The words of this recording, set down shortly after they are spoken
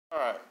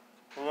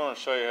going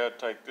to show you how to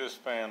take this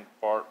fan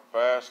apart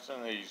fast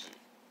and easy.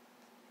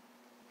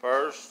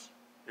 First,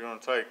 you're going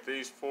to take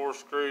these 4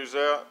 screws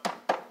out,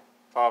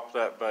 pop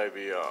that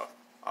baby off.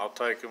 I'll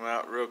take them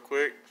out real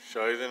quick,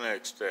 show you the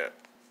next step.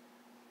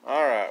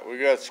 Alright, we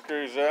got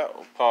screws out,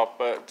 we'll pop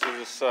that to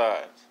the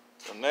sides.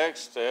 The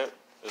next step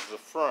is the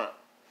front.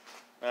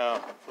 Now,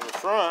 for the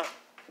front,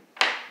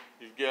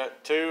 you've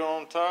got 2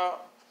 on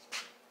top.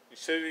 You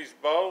see these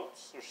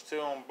bolts? There's 2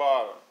 on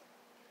bottom.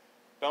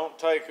 Don't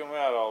take them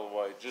out all the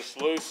way. Just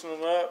loosen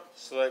them up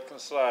so they can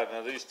slide.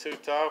 Now these 2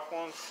 top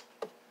ones,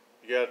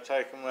 you got to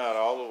take them out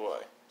all the way.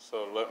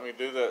 So let me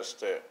do that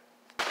step.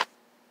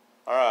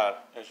 Alright,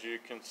 as you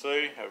can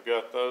see, I've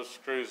got those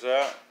screws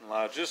out. And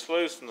I just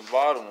loosened the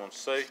bottom one,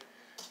 see?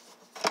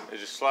 It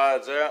just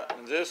slides out,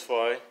 and this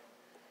way,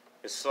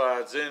 it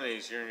slides in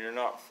easier and you're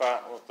not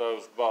fighting with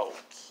those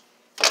bolts.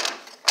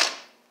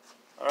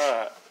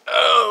 Alright,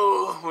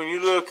 oh, when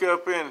you look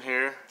up in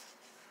here,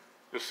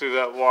 you'll see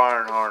that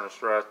wiring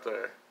harness right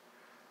there.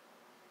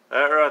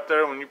 That right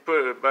there, when you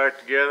put it back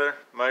together,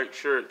 make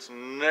sure it's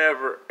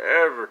never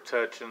ever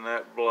touching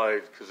that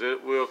blade, because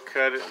it will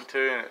cut it in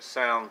two and it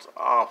sounds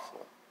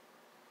awful.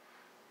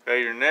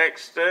 Okay, your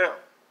next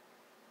step,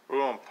 we're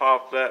going to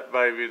pop that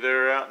baby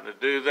there out, and to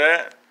do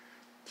that,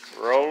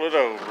 roll it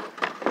over.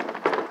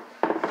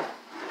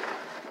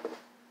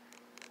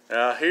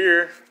 Now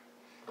here,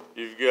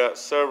 you've got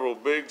several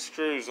big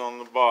screws on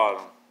the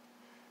bottom.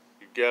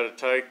 You've got to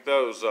take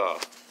those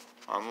off.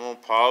 I'm going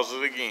to pause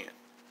it again.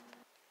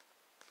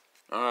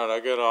 Alright, I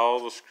got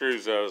all the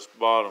screws out of this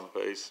bottom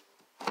piece.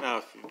 Now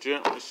if you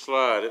gently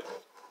slide it,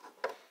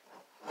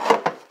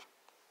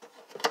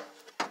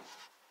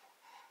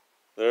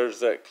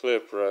 there's that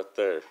clip right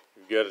there.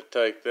 You've got to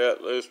take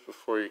that loose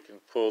before you can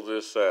pull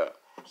this out.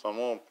 So I'm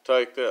going to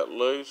take that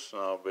loose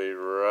and I'll be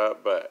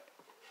right back.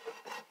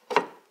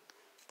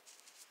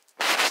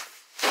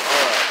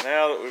 Alright,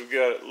 now that we've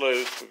got it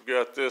loose, we've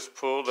got this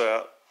pulled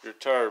out, your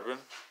turbine.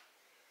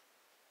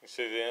 You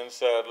see the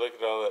inside, look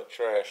at all that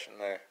trash in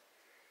there.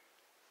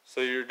 So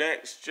your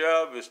next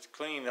job is to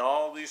clean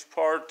all these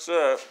parts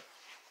up,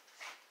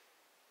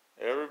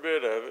 every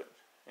bit of it,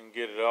 and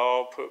get it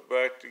all put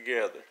back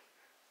together.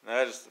 And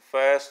that is the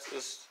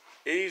fastest,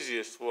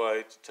 easiest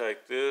way to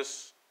take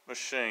this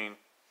machine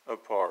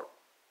apart.